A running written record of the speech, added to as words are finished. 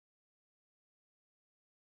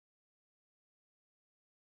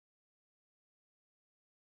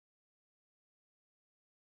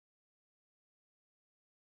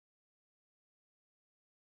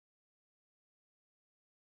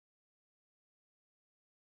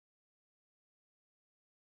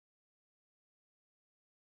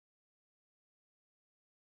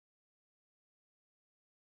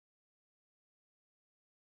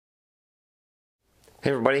Hey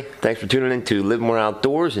everybody, thanks for tuning in to Live More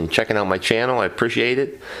Outdoors and checking out my channel. I appreciate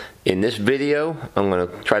it. In this video, I'm going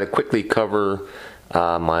to try to quickly cover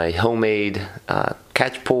my homemade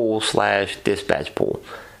catch pole slash dispatch pole.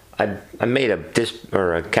 I made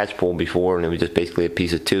a catch pole before, and it was just basically a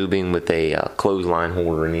piece of tubing with a clothesline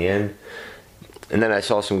holder in the end. And then I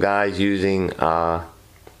saw some guys using what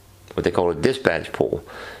they call a dispatch pole,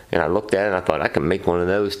 and I looked at it and I thought I can make one of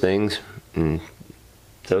those things. And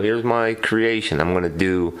so here's my creation. I'm going to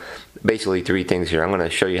do basically three things here. I'm going to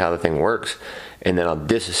show you how the thing works, and then I'll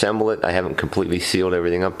disassemble it. I haven't completely sealed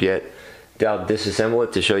everything up yet. Then I'll disassemble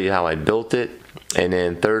it to show you how I built it, and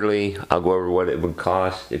then thirdly, I'll go over what it would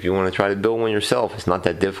cost if you want to try to build one yourself. It's not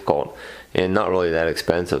that difficult and not really that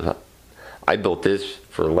expensive. I built this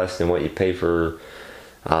for less than what you pay for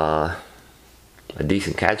a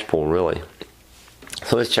decent catch pole, really.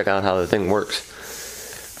 So let's check out how the thing works.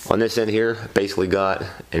 On this end here, basically got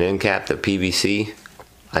an end cap to PVC,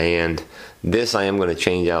 and this I am going to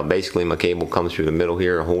change out. Basically, my cable comes through the middle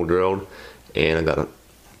here, a hole drilled, and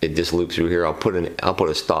it just loops through here. I'll put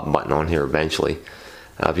a stop button on here eventually.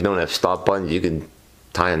 If you don't have stop buttons, you can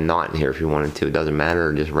tie a knot in here if you wanted to. It doesn't matter,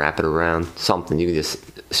 or just wrap it around something. You can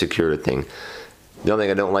just secure the thing. The only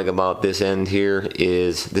thing I don't like about this end here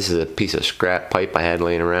is this is a piece of scrap pipe I had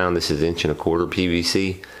laying around. This is 1.25 inch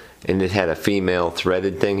PVC. And it had a female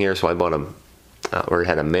threaded thing here, so I bought or it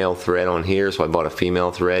had a male thread on here, so I bought a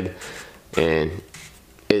female thread. And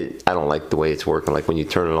I don't like the way it's working. Like when you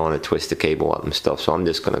turn it on, it twists the cable up and stuff. So I'm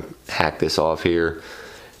just gonna hack this off here.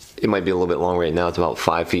 It might be a little bit long right now. It's about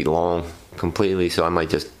 5 feet long completely, so I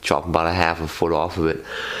might just chop about a half a foot off of it.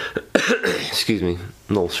 Excuse me,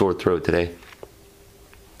 a little sore throat today.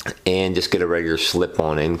 And just get a regular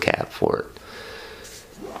slip-on end cap for it.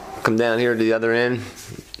 Come down here to the other end.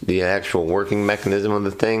 The actual working mechanism of the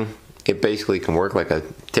thing, it basically can work like a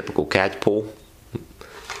typical catch pole.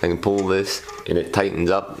 I can pull this and it tightens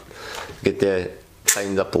up,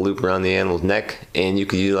 tightens up the loop around the animal's neck, and you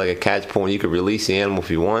could use like a catch pole and you could release the animal if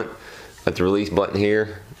you want. Got the release button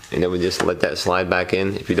here, and then we just let that slide back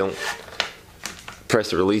in. If you don't press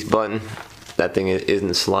the release button, that thing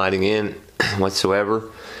isn't sliding in whatsoever.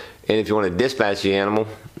 And if you want to dispatch the animal,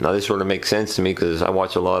 now this sort of makes sense to me because I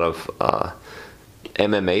watch a lot of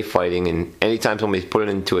MMA fighting, and anytime somebody's put it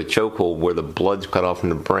into a chokehold where the blood's cut off from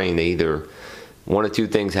the brain, they either, one of two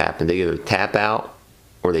things happen. They either tap out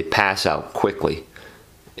or they pass out quickly.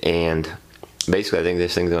 And basically I think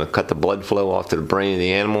this thing's going to cut the blood flow off to the brain of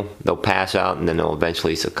the animal. They'll pass out and then they'll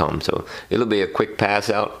eventually succumb. So it'll be a quick pass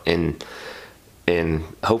out and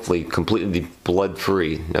hopefully completely blood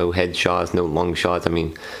free. No head shots, no lung shots. I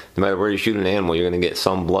mean, no matter where you shoot an animal, you're going to get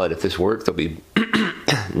some blood. If this works, there'll be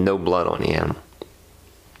no blood on the animal.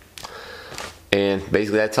 And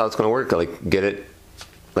basically that's how it's going to work. Like get it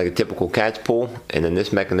like a typical catch pole, and then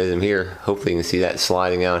this mechanism here, hopefully you can see that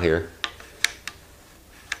sliding out here,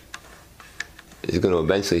 is going to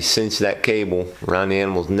eventually cinch that cable around the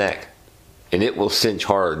animal's neck, and it will cinch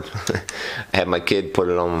hard. I had my kid put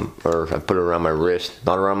it on, or I put it around my wrist,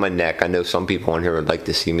 not around my neck. I know some people on here would like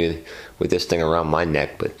to see me with this thing around my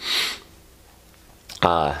neck, but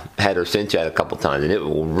I had her cinch that a couple times, and it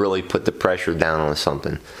will really put the pressure down on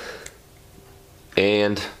something.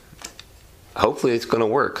 And hopefully it's going to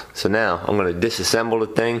work. So now I'm going to disassemble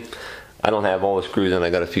the thing. I don't have all the screws in. I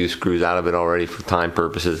got a few screws out of it already for time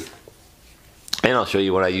purposes, and I'll show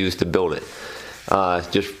you what I used to build it.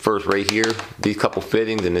 Just first right here, these couple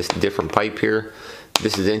fittings and this different pipe here.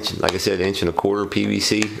 This is like I said, 1.25 inch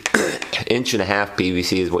PVC. 1.5 inch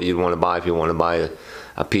PVC is what you'd want to buy if you want to buy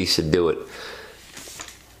a piece to do it,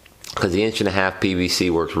 because the 1.5 inch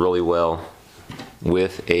PVC works really well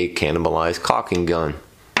with a cannibalized caulking gun,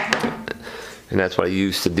 and that's what I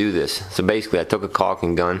used to do this. So basically I took a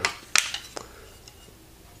caulking gun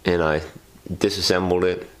and I disassembled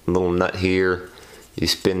it. A little nut here, you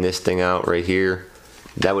spin this thing out right here,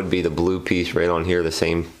 that would be the blue piece right on here, the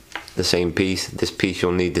same piece. This piece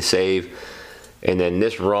you'll need to save, and then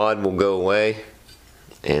this rod will go away,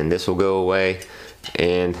 and this will go away,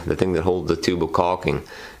 and the thing that holds the tube of caulking.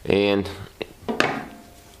 And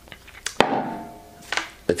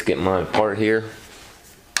let's get mine apart here.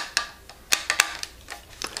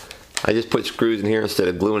 I just put screws in here instead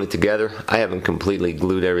of gluing it together. I haven't completely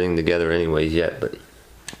glued everything together anyways yet, but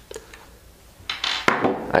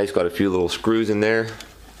I just got a few little screws in there.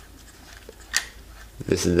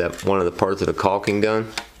 This is one of the parts of the caulking gun.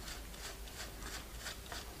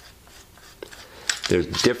 There's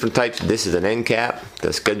different types. This is an end cap,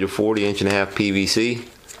 the Schedule 40 1.5 inch PVC.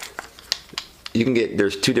 You can get,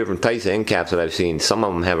 there's two different types of end caps that I've seen. Some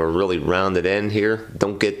of them have a really rounded end here.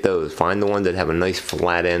 Don't get those. Find the ones that have a nice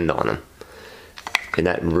flat end on them. and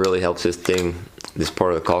that really helps this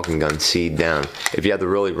part of the caulking gun seed down. If you have the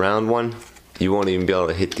really round one, you won't even be able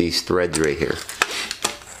to hit these threads right here.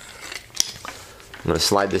 I'm going to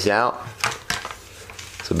slide this out.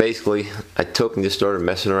 So basically, I took and just started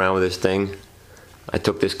messing around with this thing. I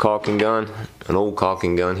took this caulking gun, an old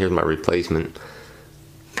caulking gun, here's my replacement,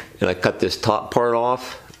 and I cut this top part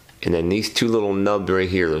off, and then these two little nubs right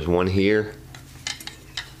here, there's one here,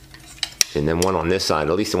 and then one on this side.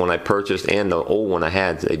 At least the one I purchased and the old one I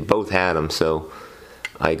had, they both had them, so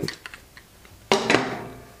I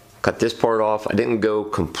cut this part off. I didn't go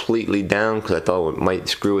completely down because I thought it might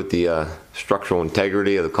screw with the structural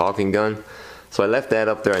integrity of the caulking gun. So I left that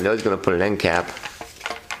up there. I know I was going to put an end cap.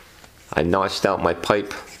 I notched out my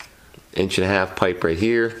pipe, 1.5 inch pipe right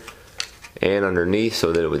here and underneath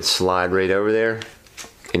so that it would slide right over there.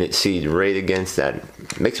 And it seeds right against that.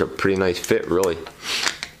 Makes a pretty nice fit, really.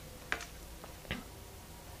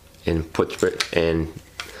 And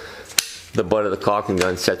the butt of the caulking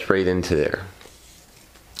gun sets right into there.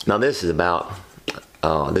 Now this is about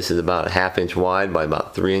a 1/2 inch wide by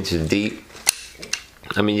about 3 inches deep.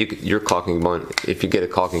 I mean, your caulking gun, if you get a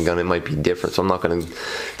caulking gun, it might be different, so I'm not going to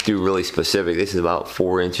do really specific. This is about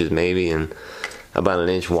 4 inches maybe and about 1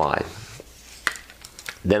 inch wide.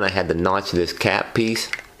 Then I had to notch this cap piece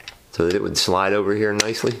so that it would slide over here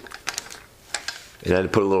nicely. And I had to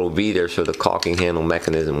put a little V there so the caulking handle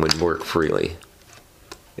mechanism would work freely.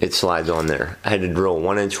 It slides on there. I had to drill a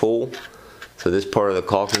 1 inch hole so this part of the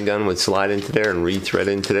caulking gun would slide into there and re-thread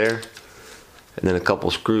into there. And then a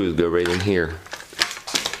couple screws go right in here.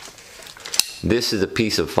 This is a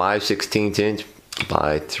piece of 5/16 inch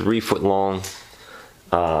by 3 foot long,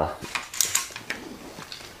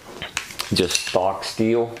 just stock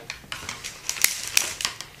steel.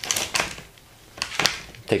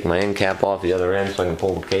 Take my end cap off the other end so I can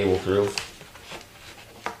pull the cable through.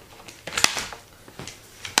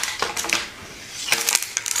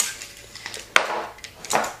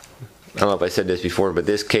 I don't know if I said this before, but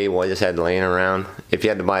this cable I just had laying around. If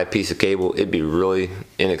you had to buy a piece of cable, it'd be really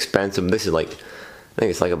inexpensive. This is like, I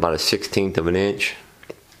think it's like about a 1/16 of an inch.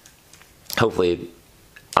 Hopefully,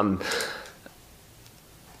 I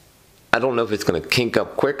don't know if it's going to kink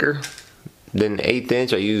up quicker than 1/8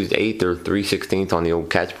 inch. I used 1/8 or 3/16 on the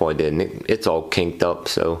old catch pole I did, and it's all kinked up.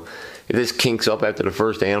 So if this kinks up after the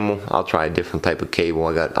first animal, I'll try a different type of cable.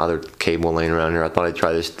 I got other cable laying around here. I thought I'd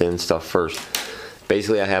try this thin stuff first.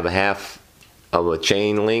 Basically, I have a 1/2 of a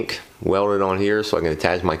chain link welded on here so I can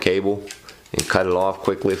attach my cable and cut it off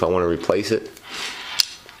quickly if I want to replace it.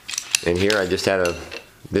 And here I just had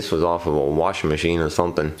this was off of a washing machine or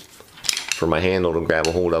something for my handle to grab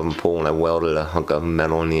a hold of and pull, and I welded a hunk of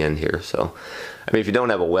metal on the end here. So, I mean, if you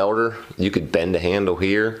don't have a welder, you could bend the handle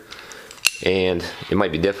here, and it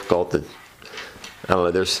might be difficult to, I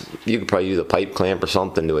don't know, you could probably use a pipe clamp or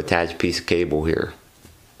something to attach a piece of cable here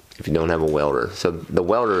if you don't have a welder. So the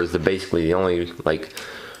welder is basically the only like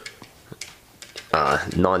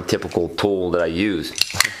non-typical tool that I use.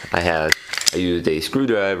 I used a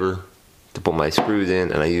screwdriver to put my screws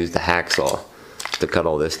in, and I used a hacksaw to cut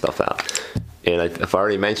all this stuff out. And if I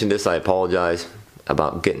already mentioned this, I apologize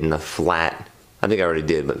about getting the flat. I think I already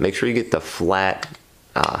did, but make sure you get the flat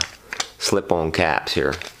slip-on caps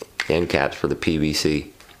here, end caps for the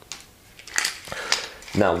PVC.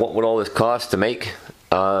 Now, what would all this cost to make?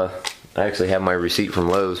 I actually have my receipt from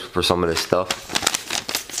Lowe's for some of this stuff.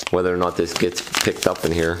 Whether or not this gets picked up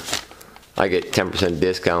in here, I get 10%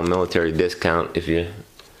 discount, military discount. If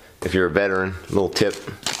you're a veteran, little tip.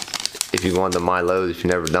 If you go onto My Lowe's, if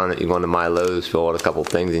you've never done it, you go onto My Lowe's, fill out a couple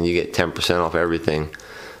things, and you get 10% off everything.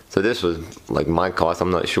 So this was like my cost.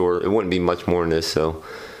 I'm not sure. It wouldn't be much more than this. So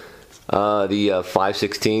the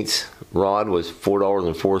 5/16 rod was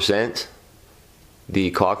 $4.04.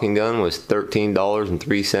 The caulking gun was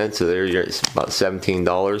 $13.03, so there you're it's about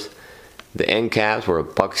 $17. The end caps were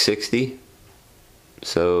 $1.60.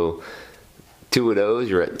 So two of those,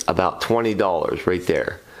 you're at about $20 right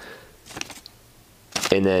there.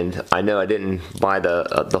 And then I know I didn't buy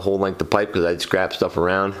the whole length of pipe because I'd scrap stuff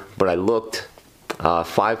around, but I looked.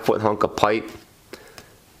 5-foot hunk of pipe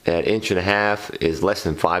at 1.5 inch is less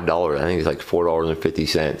than $5. I think it's like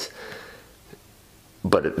 $4.50.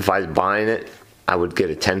 But if I was buying it, I would get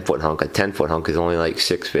a 10-foot hunk. A 10-foot hunk is only like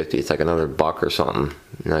 $6.50. It's like another $1 or something.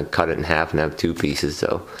 And I cut it in half and have 2 pieces.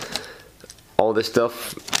 So all this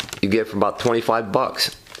stuff you get for about 25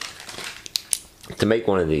 bucks to make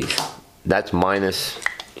one of these. That's minus,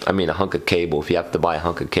 I mean, a hunk of cable. If you have to buy a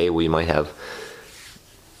hunk of cable,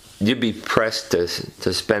 you'd be pressed to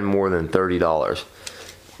spend more than $30.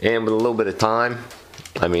 And with a little bit of time,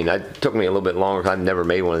 I mean, it took me a little bit longer. I've never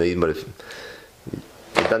made one of these, but it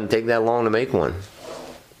doesn't take that long to make one.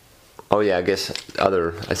 Oh yeah, I guess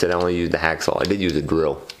I said I only used the hacksaw. I did use a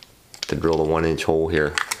drill to drill the 1-inch hole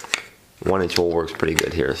here. 1-inch hole works pretty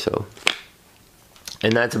good here, so.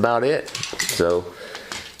 And that's about it. So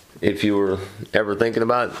if you were ever thinking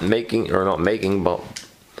about making, or not making, but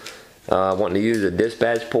wanting to use a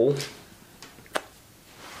dispatch pole,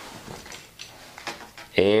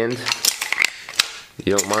 and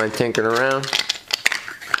you don't mind tinkering around,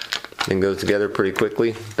 it goes together pretty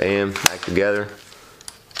quickly. Bam, back together.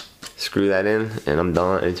 Screw that in, and I'm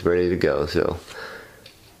done. It's ready to go. So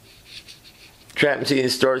trapping season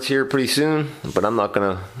starts here pretty soon, but I'm not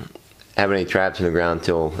gonna have any traps in the ground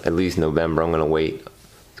until at least November. I'm gonna wait.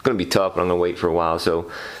 It's gonna be tough, but I'm gonna wait for a while.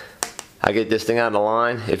 So I get this thing out of the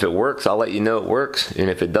line. If it works, I'll let you know it works, and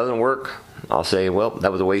if it doesn't work, I'll say, well,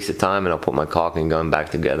 that was a waste of time, and I'll put my caulking gun back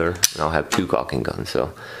together, and I'll have 2 caulking guns.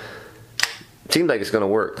 So it seems like it's gonna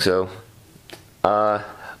work. So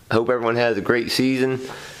hope everyone has a great season,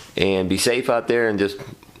 and be safe out there, and just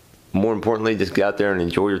more importantly, just get out there and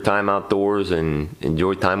enjoy your time outdoors and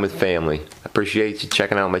enjoy time with family. I appreciate you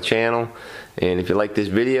checking out my channel, and if you like this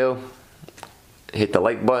video, hit the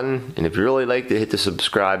like button, and if you really liked it, hit the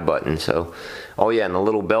subscribe button. So, oh yeah, and the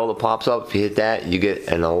little bell that pops up, if you hit that, you get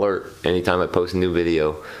an alert anytime I post a new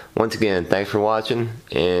video. Once again, thanks for watching,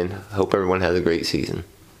 and hope everyone has a great season.